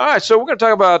All right, so we're going to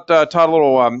talk about Todd, a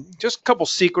little, just a couple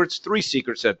secrets, three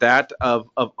secrets at that, of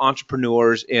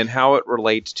entrepreneurs and how it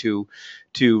relates to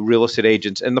real estate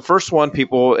agents. And the first one,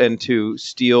 people, and to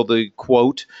steal the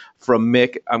quote from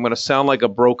Mick, I'm going to sound like a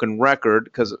broken record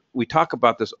because we talk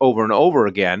about this over and over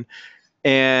again.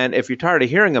 And if you're tired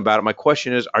of hearing about it, my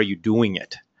question is, are you doing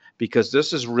it? Because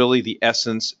this is really the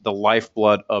essence, the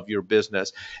lifeblood of your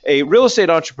business. A real estate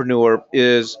entrepreneur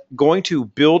is going to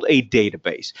build a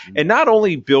database, and not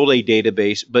only build a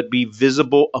database, but be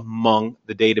visible among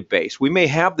the database. We may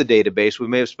have the database, we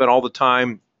may have spent all the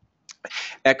time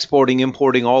exporting,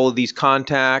 importing all of these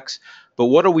contacts. But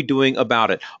what are we doing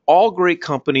about it? All great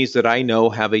companies that I know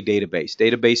have a database.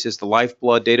 Database is the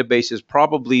lifeblood. Database is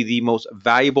probably the most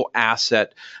valuable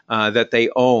asset that they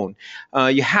own.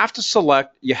 You have to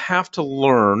select, you have to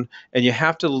learn, and you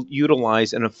have to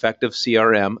utilize an effective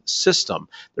CRM system.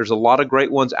 There's a lot of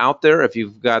great ones out there. If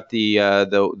you've got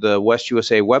the West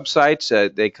USA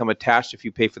websites, they come attached if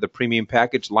you pay for the premium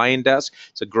package. LionDesk,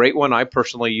 it's a great one. I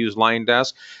personally use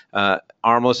LionDesk.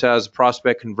 Armless has a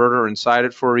prospect converter inside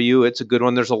it for you. It's a good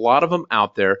one. There's a lot of them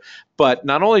out there. But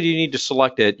not only do you need to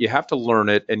select it, you have to learn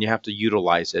it and you have to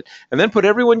utilize it. And then put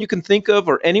everyone you can think of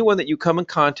or anyone that you come in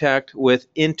contact with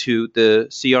into the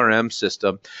CRM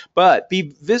system. But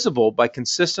be visible by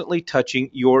consistently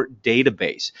touching your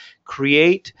database.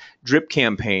 Create drip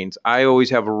campaigns. I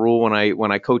always have a rule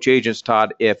when I coach agents,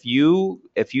 Todd, if you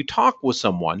talk with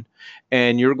someone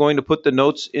and you're going to put the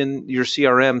notes in your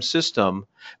CRM system,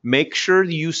 make sure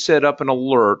you set up an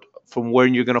alert from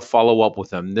when you're going to follow up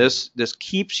with them. This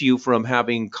keeps you from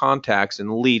having contacts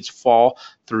and leads fall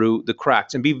through the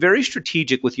cracks. And be very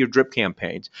strategic with your drip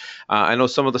campaigns. I know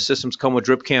some of the systems come with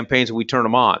drip campaigns and we turn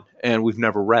them on and we've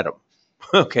never read them.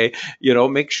 Okay,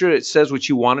 make sure it says what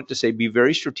you want it to say. Be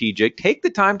very strategic. Take the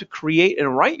time to create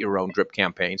and write your own drip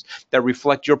campaigns that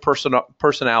reflect your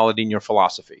personality and your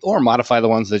philosophy, or modify the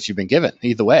ones that you've been given.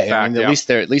 Either way, Fact, I mean,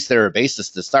 at least they're a basis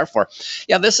to start for.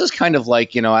 Yeah, this is kind of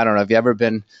like, I don't know, have you ever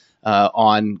been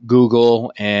on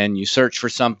Google and you search for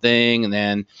something, and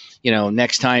then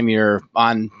next time you're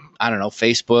on, I don't know,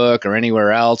 Facebook or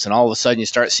anywhere else, and all of a sudden you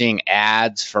start seeing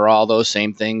ads for all those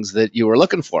same things that you were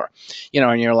looking for,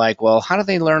 and you're like, well, how do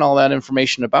they learn all that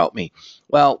information about me?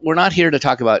 Well, we're not here to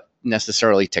talk about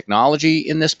necessarily technology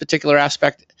in this particular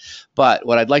aspect, but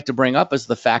what I'd like to bring up is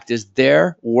the fact is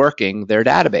they're working their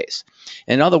database.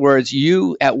 In other words,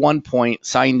 you at one point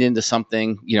signed into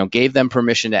something, gave them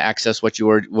permission to access what you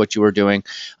were doing.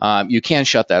 You can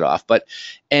shut that off, but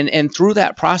and through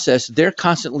that process, they're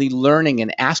constantly learning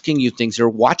and asking you things. They're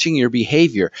watching your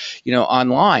behavior,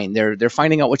 online. They're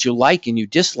finding out what you like and you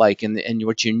dislike, and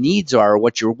what your needs are, or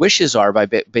what your wishes are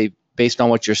based on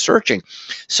what you're searching.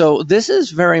 So this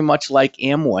is very much like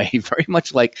Amway, very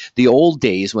much like the old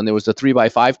days when there was the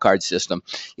 3x5 card system,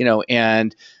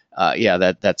 and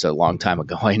that's a long time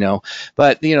ago, I know.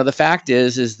 But, the fact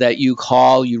is that you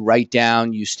call, you write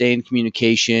down, you stay in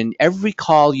communication. Every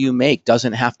call you make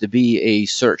doesn't have to be a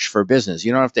search for business.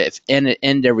 You don't have to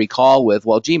end every call with,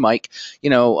 well, gee, Mike,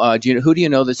 who do you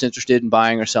know that's interested in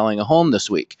buying or selling a home this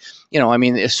week?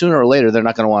 Sooner or later, they're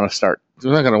not going to want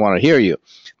to hear you.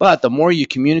 But the more you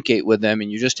communicate with them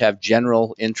and you just have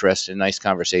general interest in nice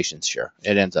conversations, sure,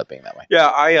 it ends up being that way. Yeah,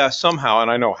 I somehow,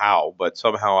 and I know how, but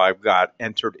somehow I've got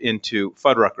entered into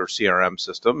Fuddrucker CRM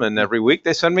system, and every week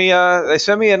they send me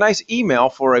a nice email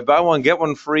for a buy one get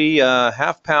one free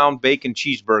half-pound bacon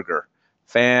cheeseburger.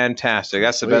 Fantastic!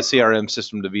 That's the best CRM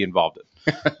system to be involved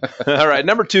in. All right,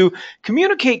 number 2,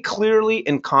 communicate clearly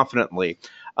and confidently.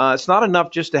 It's not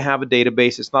enough just to have a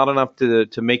database. It's not enough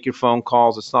to make your phone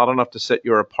calls. It's not enough to set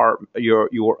your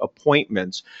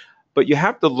appointments. But you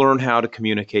have to learn how to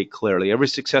communicate clearly. Every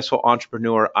successful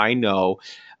entrepreneur I know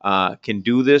can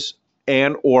do this,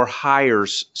 and or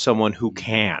hires someone who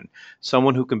can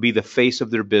be the face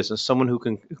of their business, someone who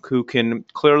can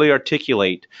clearly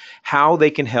articulate how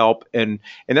they can help, and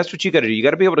that's what you got to do. You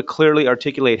got to be able to clearly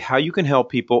articulate how you can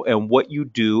help people and what you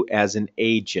do as an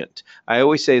agent. I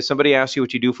always say, if somebody asks you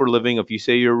what you do for a living, if you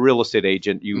say you're a real estate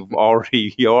agent, you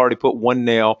already put one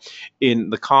nail in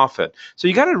the coffin. So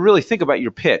you got to really think about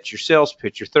your pitch, your sales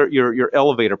pitch, your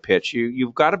elevator pitch.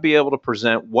 You've got to be able to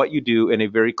present what you do in a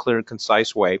very clear and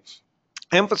concise way.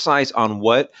 Emphasize on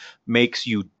what makes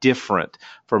you different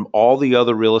from all the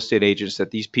other real estate agents that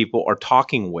these people are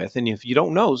talking with. And if you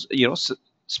don't know,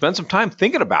 spend some time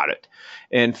thinking about it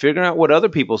and figuring out what other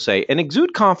people say, and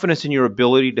exude confidence in your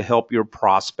ability to help your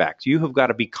prospects. You have got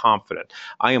to be confident.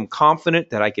 I am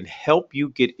confident that I can help you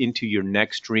get into your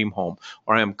next dream home,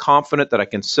 or I am confident that I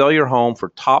can sell your home for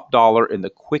top dollar in the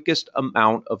quickest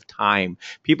amount of time.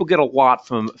 People get a lot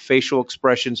from facial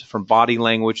expressions, from body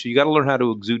language. So you got to learn how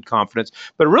to exude confidence,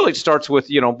 but it really starts with,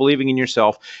 believing in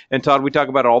yourself. And Todd, we talk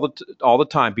about it all the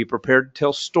time. Be prepared to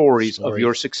tell stories of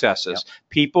your successes. Yep.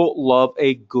 People love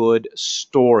a good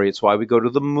story. It's why we go to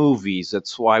the movies.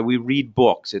 That's why we read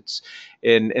books. It's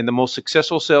in the most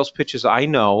successful sales pitches I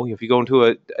know. If you go into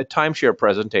a timeshare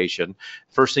presentation,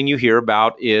 first thing you hear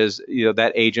about is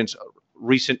that agent's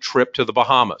recent trip to the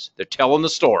Bahamas. They're telling the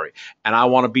story, and I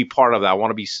want to be part of that. I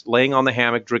want to be laying on the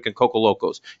hammock drinking Coco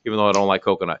Locos, even though I don't like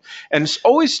coconut. And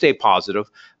always stay positive.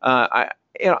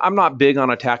 I'm not big on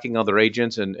attacking other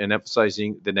agents and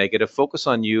emphasizing the negative. Focus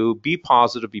on you. Be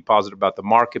positive. Be positive about the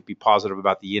market. Be positive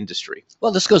about the industry.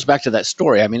 Well, this goes back to that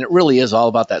story. I mean, it really is all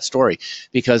about that story,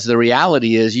 because the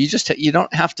reality is you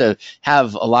don't have to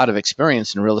have a lot of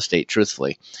experience in real estate,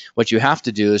 truthfully. What you have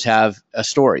to do is have a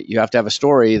story. You have to have a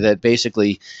story that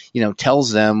basically,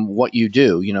 tells them what you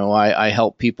do. I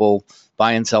help people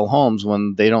buy and sell homes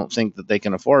when they don't think that they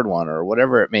can afford one, or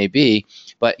whatever it may be.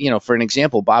 But, for an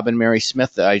example, Bob and Mary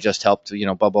Smith that I just helped,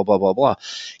 blah, blah, blah, blah, blah.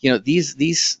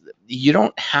 These, you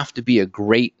don't have to be a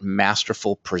great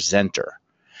masterful presenter.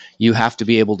 You have to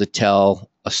be able to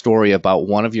tell a story about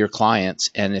one of your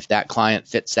clients. And if that client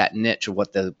fits that niche of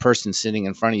what the person sitting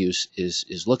in front of you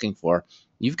is looking for,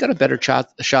 you've got a better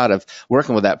shot of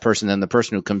working with that person than the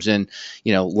person who comes in,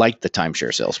 like the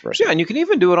timeshare salesperson. Yeah, and you can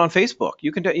even do it on Facebook.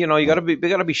 You can, you got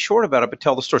to be short about it, but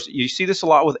tell the story. You see this a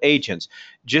lot with agents.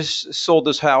 Just sold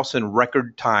this house in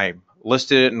record time,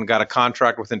 listed it, and got a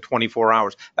contract within 24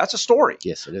 hours. That's a story.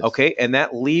 Yes, it is. Okay, and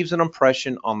that leaves an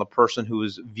impression on the person who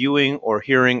is viewing or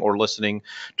hearing or listening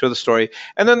to the story.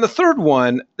 And then the third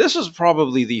one, this is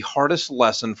probably the hardest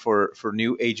lesson for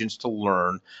new agents to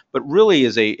learn, but really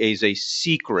is a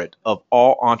secret of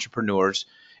all entrepreneurs.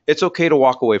 It's okay to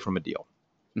walk away from a deal.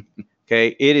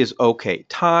 Okay, it is okay.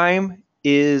 Time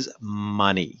is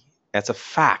money. That's a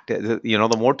fact.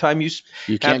 The more time you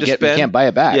have to spend, you can't buy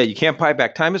it back. Yeah, you can't buy it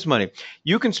back. Time is money.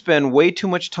 You can spend way too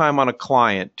much time on a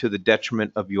client to the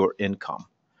detriment of your income.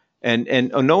 And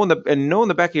know in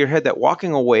the back of your head that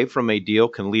walking away from a deal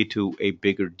can lead to a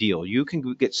bigger deal. You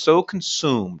can get so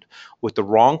consumed with the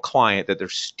wrong client that they're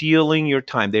stealing your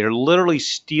time. They are literally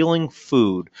stealing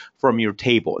food from your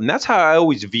table. And that's how I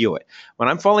always view it. When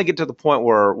I'm finally get to the point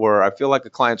where I feel like a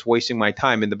client's wasting my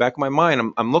time, in the back of my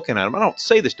mind, I'm looking at them. I don't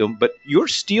say this to them, but you're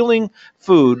stealing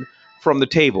food from the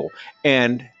table.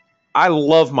 And I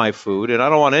love my food, and I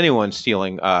don't want anyone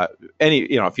stealing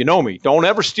if you know me, don't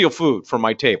ever steal food from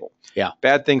my table. Yeah.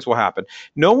 Bad things will happen.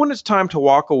 Know when it's time to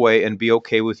walk away and be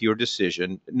okay with your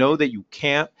decision. Know that you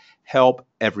can't help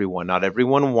everyone. Not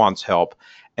everyone wants help.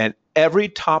 And every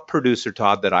top producer,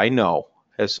 Todd, that I know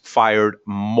has fired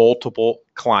multiple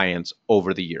clients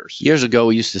over the years. Years ago,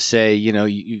 we used to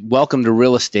say, welcome to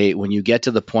real estate when you get to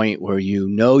the point where you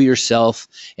know yourself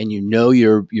and you know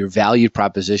your value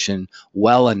proposition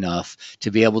well enough to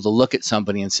be able to look at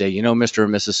somebody and say, Mr. or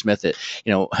Mrs. Smith,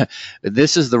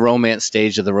 this is the romance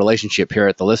stage of the relationship here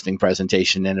at the listing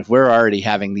presentation. And if we're already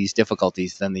having these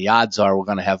difficulties, then the odds are we're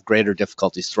going to have greater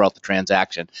difficulties throughout the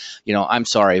transaction. I'm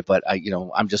sorry, but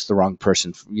I'm just the wrong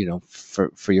person,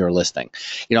 for your listing.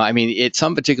 At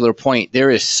some particular point,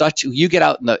 there is you get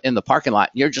out in the parking lot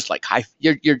and you're just like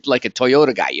you're like a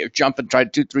Toyota guy. You're jumping, trying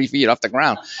 2-3 feet off the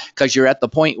ground, because you're at the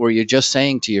point where you're just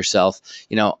saying to yourself,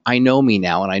 I know me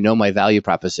now and I know my value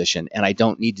proposition, and I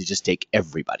don't need to just take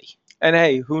everybody. And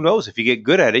hey, who knows? If you get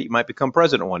good at it, you might become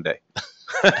president one day.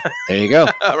 There you go.